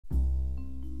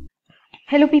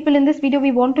Hello people, in this video we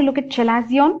want to look at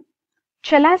chalazion.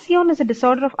 Chalazion is a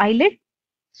disorder of eyelid.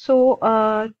 So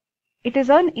it is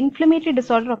an inflammatory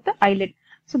disorder of the eyelid.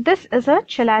 So this is a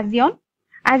chalazion.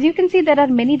 As you can see, there are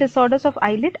many disorders of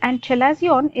eyelid, and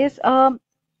chalazion is a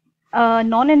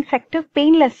non-infective,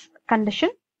 painless condition.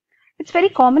 It's very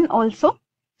common also.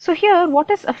 So here what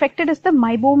is affected is the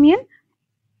Meibomian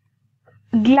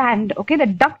gland. Okay, the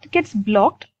duct gets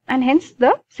blocked and hence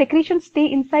the secretions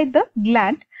stay inside the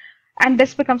gland. And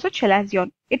this becomes a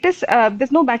chalazion. It is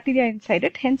there's no bacteria inside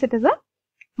it, hence it is a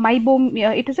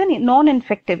it is a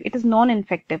non-infective. It is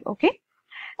non-infective, okay.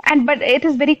 But it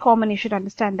is very common. You should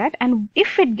understand that. And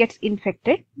if it gets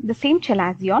infected, the same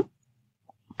chalazion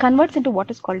converts into what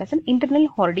is called as an internal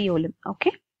hordeolum,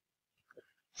 okay.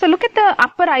 So look at the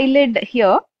upper eyelid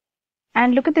here,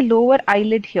 and look at the lower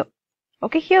eyelid here.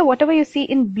 Okay, here whatever you see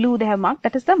in blue they have marked,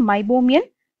 that is the Meibomian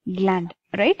gland,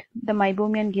 right? The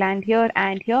Meibomian gland here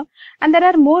and here, and there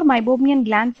are more Meibomian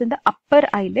glands in the upper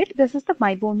eyelid. This is the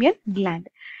Meibomian gland.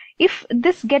 If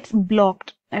this gets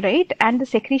blocked, right, and the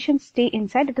secretions stay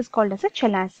inside, it is called as a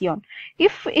chalazion.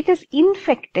 If it is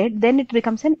infected, then it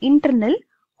becomes an internal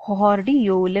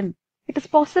hordeolum. It is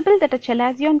possible that a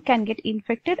chalazion can get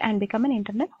infected and become an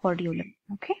internal hordeolum,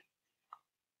 okay.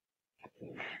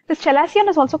 This chalazion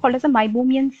is also called as a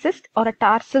Meibomian cyst or a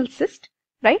tarsal cyst,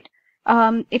 right?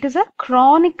 It is a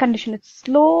chronic condition.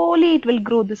 It will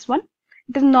grow, this one.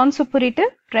 It is non-suppurative,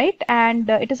 right? And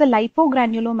it is a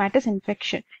lipogranulomatous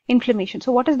inflammation.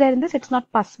 So what is there in this? It's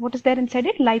not pus. What is there inside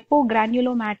it?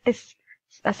 Lipogranulomatous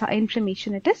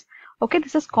inflammation it is. Okay,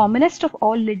 this is commonest of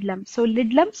all lid lumps. So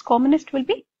lid lumps, commonest will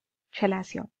be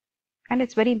chalazion. And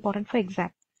it's very important for exam.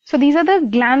 So these are the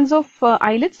glands of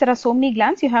eyelids. There are so many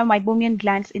glands. You have Meibomian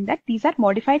glands in that. These are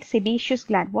modified sebaceous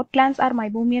glands. What glands are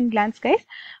Meibomian glands, guys?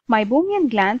 Meibomian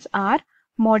glands are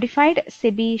modified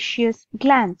sebaceous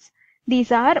glands.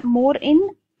 These are more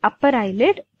in upper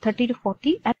eyelid, 30 to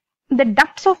 40. And the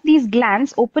ducts of these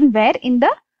glands open where? In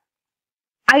the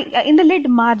lid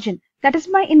margin. That is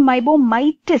why in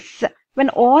meibomitis, when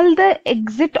all the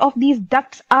exit of these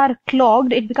ducts are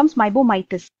clogged, it becomes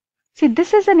meibomitis. See,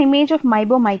 this is an image of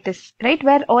meibomitis, right?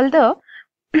 Where all the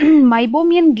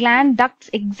Meibomian gland ducts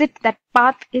exit, that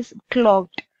path is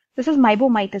clogged. This is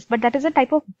meibomitis, but that is a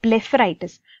type of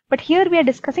blepharitis. But here we are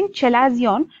discussing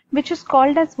chalazion, which is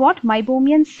called as what?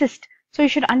 Meibomian cyst. So you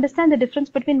should understand the difference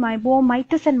between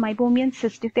meibomitis and Meibomian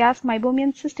cyst. If they ask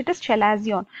Meibomian cyst, it is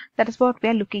chalazion. That is what we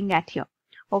are looking at here.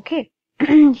 Okay.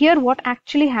 Here what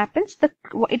actually happens?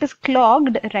 It is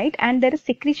clogged, right? And there is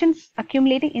secretions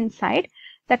accumulating inside.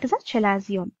 That is a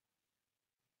chalazion.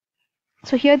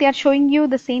 So here they are showing you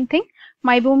the same thing,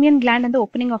 Meibomian gland and the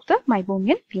opening of the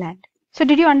Meibomian gland. So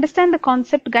did you understand the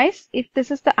concept, guys? If this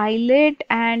is the eyelid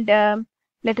and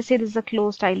let us say this is a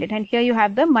closed eyelid, and here you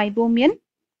have the Meibomian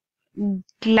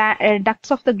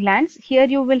ducts of the glands. Here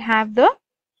you will have the,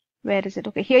 where is it?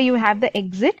 Okay, here you have the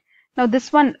exit. Now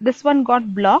this one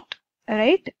got blocked,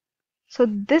 right? So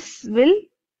this will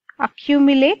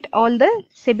accumulate all the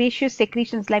sebaceous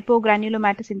secretions,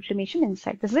 lipogranulomatous inflammation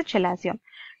inside. This is a chalazion.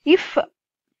 If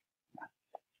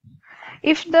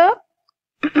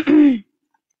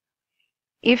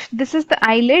this is the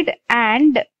eyelid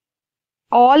and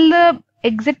all the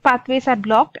exit pathways are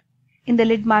blocked in the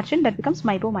lid margin, that becomes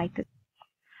meibomitis.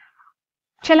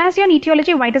 Chalazion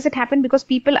etiology, why does it happen? Because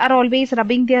people are always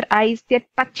rubbing their eyes, they're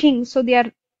touching, so they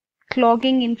are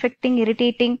clogging, infecting,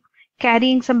 irritating,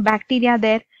 carrying some bacteria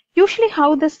there. Usually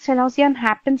how this chalazion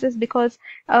happens is because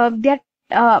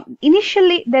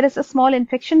initially there is a small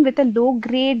infection with a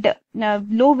low-grade,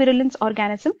 low virulence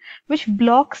organism which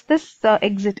blocks this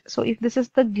exit. So if this is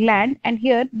the gland and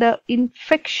here the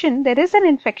infection, there is an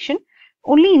infection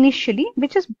only initially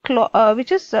which is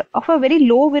of a very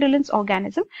low virulence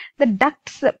organism. The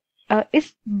ducts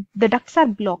are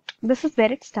blocked. This is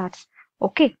where it starts.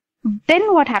 Okay.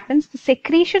 Then what happens? The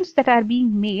secretions that are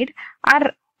being made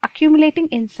are accumulating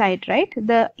inside, right?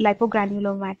 The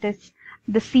lipogranulomatous,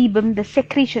 the sebum, the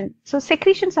secretion. So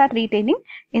secretions are retaining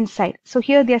inside. So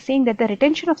here they are saying that the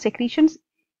retention of secretions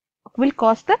will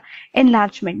cause the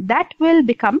enlargement. That will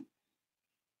become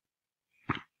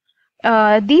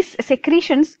these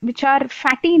secretions, which are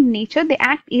fatty in nature, they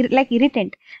act like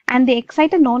irritant and they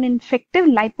excite a non-infective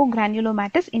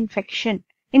lipogranulomatous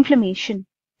inflammation.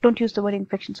 Don't use the word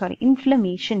infection, sorry,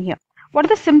 inflammation here. What are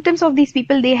the symptoms of these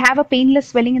people? They have a painless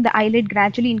swelling in the eyelid,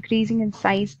 gradually increasing in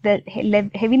size. The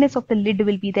heaviness of the lid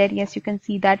will be there. Yes, you can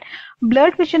see that.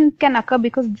 Blurred vision can occur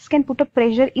because this can put a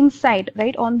pressure inside,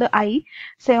 right, on the eye,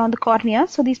 say on the cornea.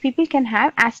 So these people can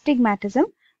have astigmatism,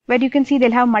 where you can see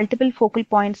they'll have multiple focal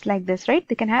points like this, right?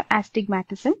 They can have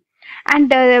astigmatism.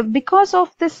 And because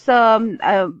of this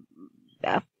chalazion,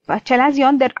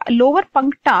 the lower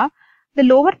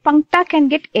puncta can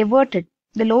get everted.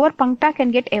 The lower puncta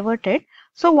can get everted.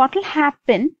 So what will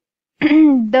happen?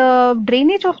 The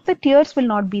drainage of the tears will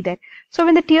not be there. So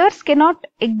when the tears cannot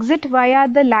exit via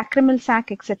the lacrimal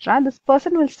sac, etc., this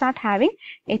person will start having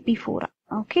epiphora.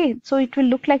 Okay, so it will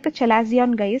look like the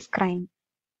chalazion guy is crying.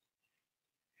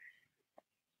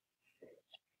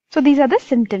 So these are the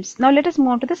symptoms. Now let us move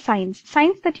on to the signs.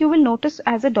 Signs that you will notice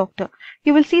as a doctor.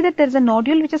 You will see that there is a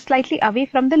nodule which is slightly away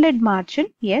from the lid margin.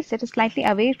 Yes, it is slightly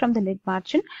away from the lid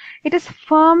margin. It is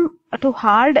firm to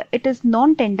hard. It is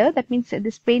non-tender. That means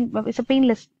this pain is a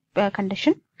painless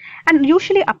condition. And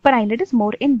usually upper eyelid is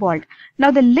more involved.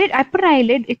 Now the upper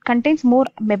eyelid, it contains more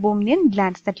Meibomian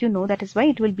glands, that you know. That is why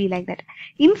it will be like that.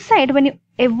 Inside, when you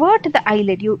avert the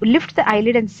eyelid, you lift the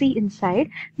eyelid and see inside,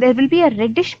 there will be a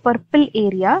reddish purple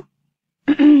area.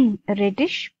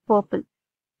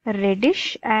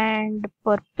 reddish and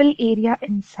purple area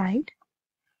inside.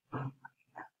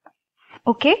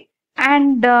 Okay,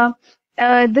 and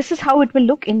this is how it will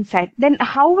look inside. Then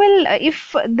how will,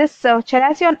 if this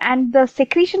chalazion and the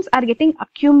secretions are getting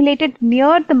accumulated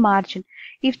near the margin,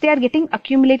 if they are getting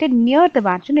accumulated near the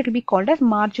margin, it will be called as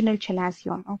marginal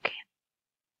chalazion. Okay.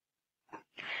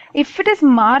 If it is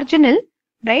marginal,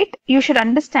 right, you should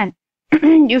understand.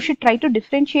 You should try to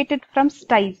differentiate it from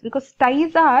styes, because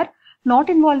styes are not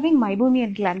involving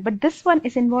Meibomian gland, but this one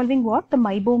is involving what? The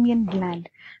Meibomian gland.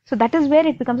 So that is where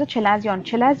it becomes a chalazion.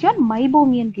 Chalazion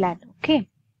Meibomian gland. Okay.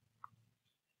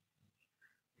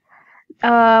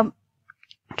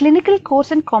 Clinical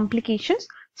course and complications.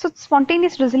 So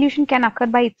spontaneous resolution can occur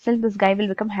by itself. This guy will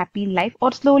become happy in life,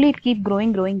 or slowly it keep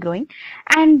growing.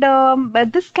 And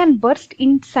this can burst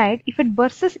inside. If it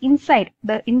bursts inside,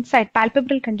 the inside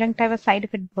palpebral conjunctiva side,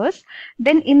 if it bursts,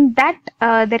 then in that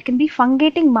there can be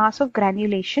fungating mass of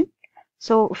granulation.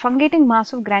 So fungating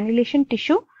mass of granulation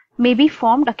tissue may be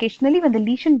formed occasionally when the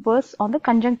lesion bursts on the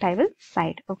conjunctival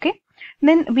side. Okay.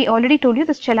 Then we already told you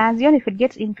this chalazion, if it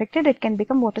gets infected, it can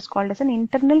become what is called as an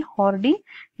internal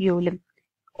hordeolum.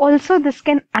 Also, this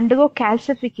can undergo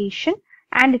calcification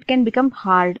and it can become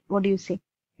hard. What do you say?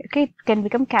 Okay, it can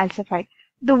become calcified.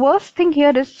 The worst thing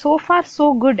here is, so far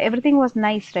so good, everything was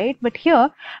nice, right? But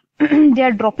here they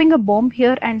are dropping a bomb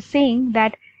here and saying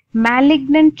that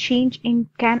malignant change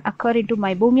can occur into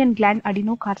Meibomian gland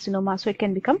adenocarcinoma, so it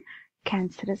can become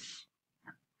cancerous.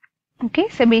 Okay,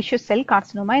 sebaceous cell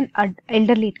carcinoma, in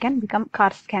elderly it can become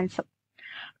cancer.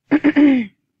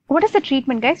 What is the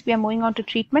treatment, guys? We are moving on to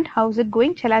treatment. How is it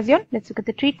going? Chalazion, let's look at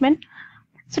the treatment.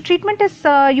 So treatment is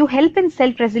you help in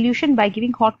self-resolution by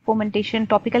giving hot fomentation,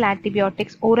 topical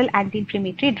antibiotics, oral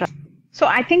anti-inflammatory drugs. So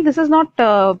I think this is not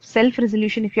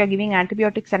self-resolution if you are giving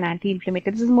antibiotics and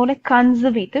anti-inflammatory. This is more like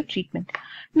conservative treatment.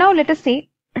 Now let us say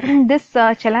this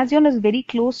chalazion is very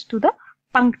close to the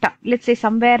puncta. Let's say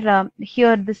somewhere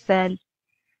here this,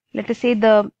 let us say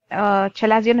the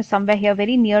chalazion is somewhere here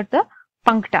very near the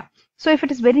puncta. So if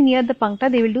it is very near the puncta,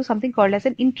 they will do something called as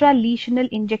an intralesional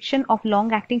injection of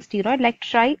long-acting steroid like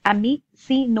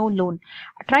triamcinolone.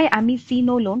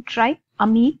 Triamcinolone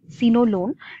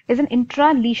is an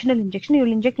intralesional injection. You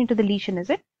will inject into the lesion, is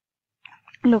it?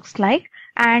 Looks like.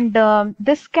 And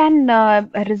this can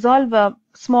resolve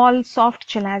small soft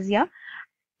chalazia.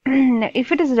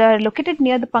 If it is located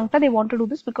near the puncta, they want to do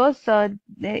this because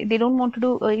they don't want to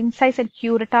do incise and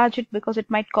curettage it, because it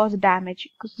might cause damage,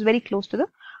 because it's very close to the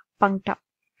puncta.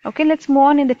 Okay, let's move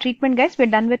on in the treatment, guys. We're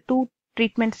done with two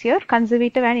treatments here,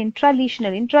 conservative and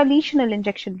intralesional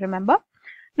injection, remember.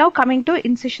 Now coming to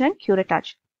incision and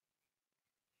curettage.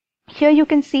 Here you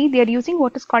can see they are using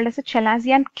what is called as a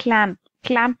Chalazion clamp.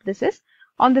 This is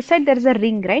on the side there is a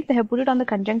ring, right? They have put it on the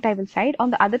conjunctival side. On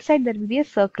the other side there will be a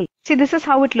circle. See, this is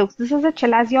how it looks. This is a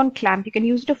Chalazion clamp. You can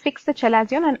use it to fix the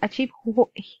chalazion and achieve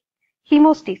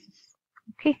hemostasis.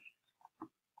 Okay.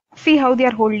 See how they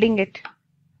are holding it.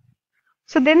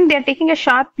 So then they are taking a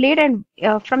sharp blade and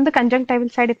from the conjunctival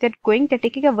side, if they're going, they're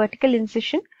taking a vertical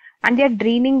incision and they are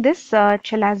draining this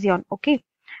chalazion. Okay.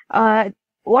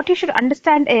 What you should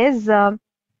understand is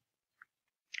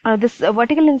this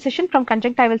vertical incision from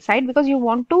conjunctival side, because you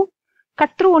want to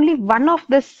cut through only one of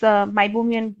this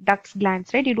Meibomian duct's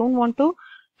glands, right? You don't want to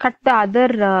cut the other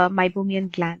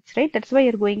Meibomian glands, right? That's why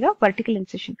you're going a vertical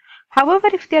incision. However,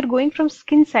 if they are going from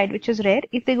skin side, which is rare,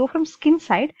 if they go from skin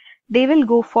side, they will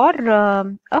go for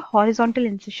a horizontal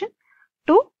incision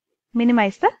to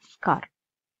minimize the scar.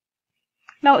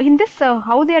 Now, in this,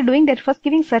 how they are doing, they're first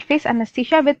giving surface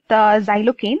anesthesia with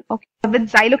xylocaine, okay, with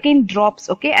xylocaine drops,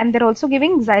 okay, and they're also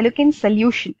giving xylocaine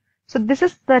solution. So this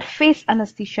is surface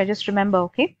anesthesia, just remember,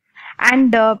 okay,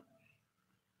 and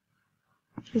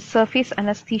The surface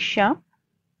anesthesia.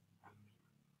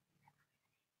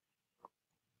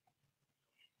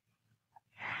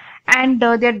 And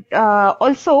they're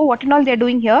also, what and all they're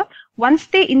doing here, once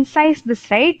they incise this,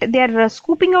 right, they're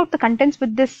scooping out the contents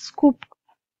with this scoop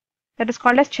that is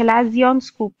called as Chalazion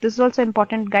scoop. This is also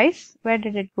important, guys. Where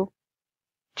did it go?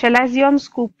 Chalazion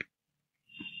scoop.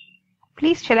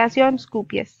 Please, Chalazion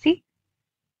scoop. Yes, see?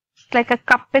 It's like a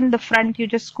cup in the front. You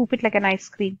just scoop it like an ice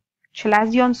cream.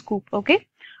 Chalazion scoop, okay?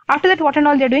 After that, what and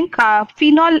all they're doing?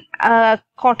 Phenol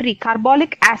cautery,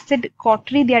 carbolic acid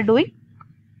cautery they are doing.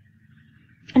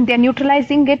 And they're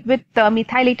neutralizing it with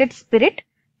methylated spirit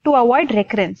to avoid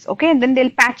recurrence, okay? And then they'll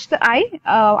patch the eye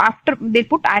after they'll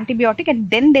put antibiotic, and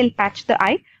then they'll patch the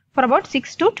eye for about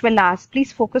 6 to 12 hours.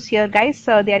 Please focus here, guys.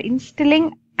 They are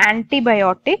instilling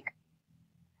antibiotic,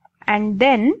 and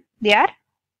then they are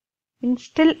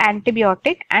instill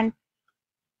antibiotic and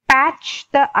patch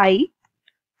the eye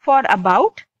for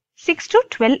about 6 to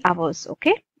 12 hours,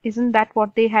 okay? Isn't that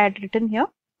what they had written here?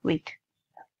 Wait.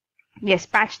 Yes,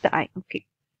 patch the eye, okay.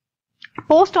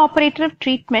 Post-operative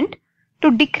treatment,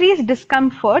 to decrease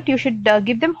discomfort, you should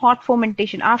give them hot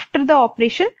fomentation. After the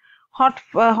operation,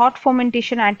 hot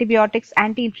fomentation, antibiotics,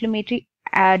 anti-inflammatory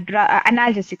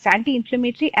analgesics,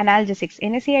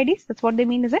 NSAIDs, that's what they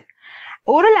mean, is it?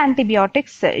 Oral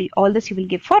antibiotics, all this you will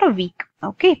give for a week,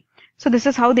 okay? So this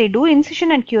is how they do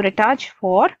incision and curettage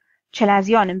for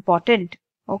Chalazion, important,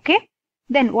 okay?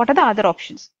 Then what are the other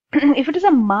options? If it is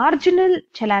a marginal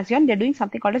Chalazion, they're doing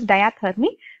something called as diathermy,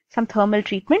 some thermal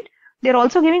treatment. They're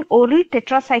also giving oral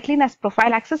tetracycline as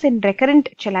prophylaxis in recurrent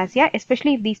Chalazion,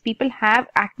 especially if these people have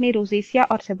acne, rosacea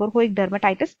or seborrheic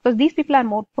dermatitis, because these people are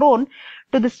more prone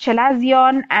to this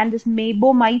Chalazion and this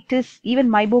Meibomitis, even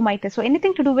Meibomitis. So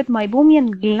anything to do with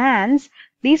Meibomian glands,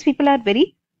 these people are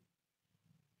very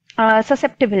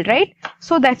susceptible, right?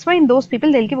 So that's why in those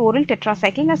people, they'll give oral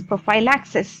tetracycline as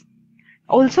prophylaxis.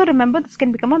 Also remember, this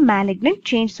can become a malignant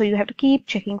change, so you have to keep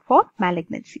checking for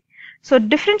malignancy. So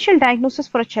differential diagnosis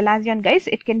for a Chalazion, guys,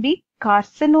 it can be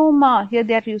carcinoma. Here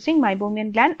they are using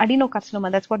Meibomian gland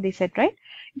adenocarcinoma. That's what they said, right?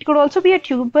 It could also be a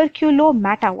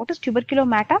tuberculomata. What is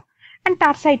tuberculomata? And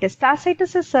tarsitis.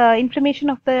 Tarsitis is inflammation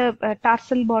of the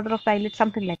tarsal border of the eyelid,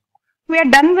 something like that. We are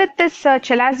done with this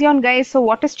Chalazion, guys. So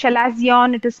what is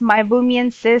Chalazion? It is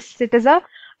Meibomian cyst. It is a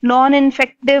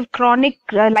non-infective chronic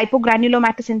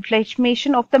lipogranulomatous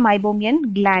inflammation of the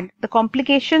Meibomian gland. The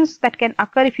complications that can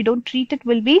occur if you don't treat it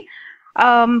will be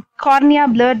cornea,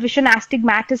 blurred vision,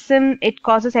 astigmatism. It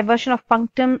causes eversion of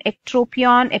punctum,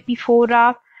 ectropion,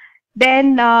 epiphora.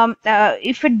 Then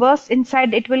if it bursts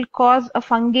inside, it will cause a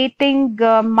fungating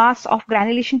mass of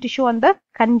granulation tissue on the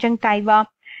conjunctiva.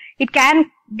 It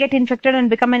can get infected and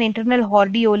become an internal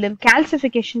hordeolum.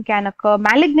 Calcification can occur.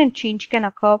 Malignant change can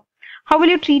occur. How will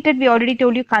you treat it? We already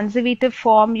told you, conservative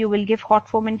form. You will give hot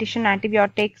fomentation,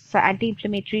 antibiotics,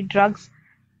 anti-inflammatory drugs.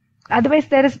 Otherwise,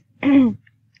 there is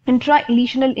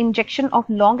intralesional injection of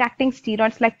long-acting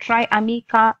steroids like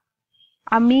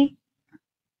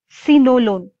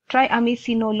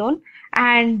triamcinolone.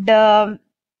 And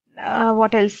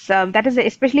what else? That is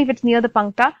especially if it's near the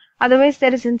puncta. Otherwise,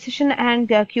 there is incision and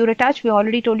curettage. We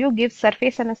already told you, give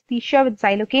surface anesthesia with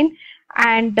xylocaine.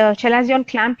 And Chalazion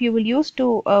clamp you will use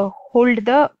to hold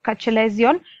the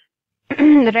Chalazion,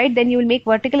 right? Then you will make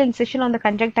vertical incision on the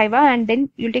conjunctiva, and then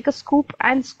you'll take a scoop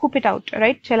and scoop it out,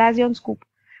 right? Chalazion scoop.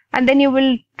 And then you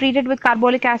will treat it with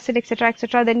carbolic acid, etc.,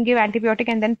 etc. Then give antibiotic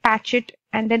and then patch it,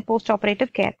 and then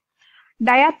post-operative care.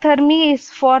 Diathermy is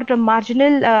for the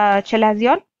marginal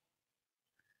Chalazion.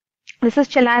 This is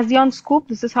Chalazion scoop.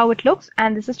 This is how it looks.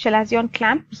 And this is Chalazion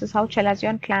clamp. This is how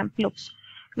Chalazion clamp looks.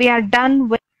 We are done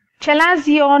with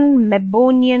Chalazion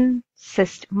Meibomian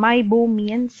cyst.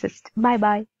 Bye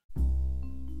bye.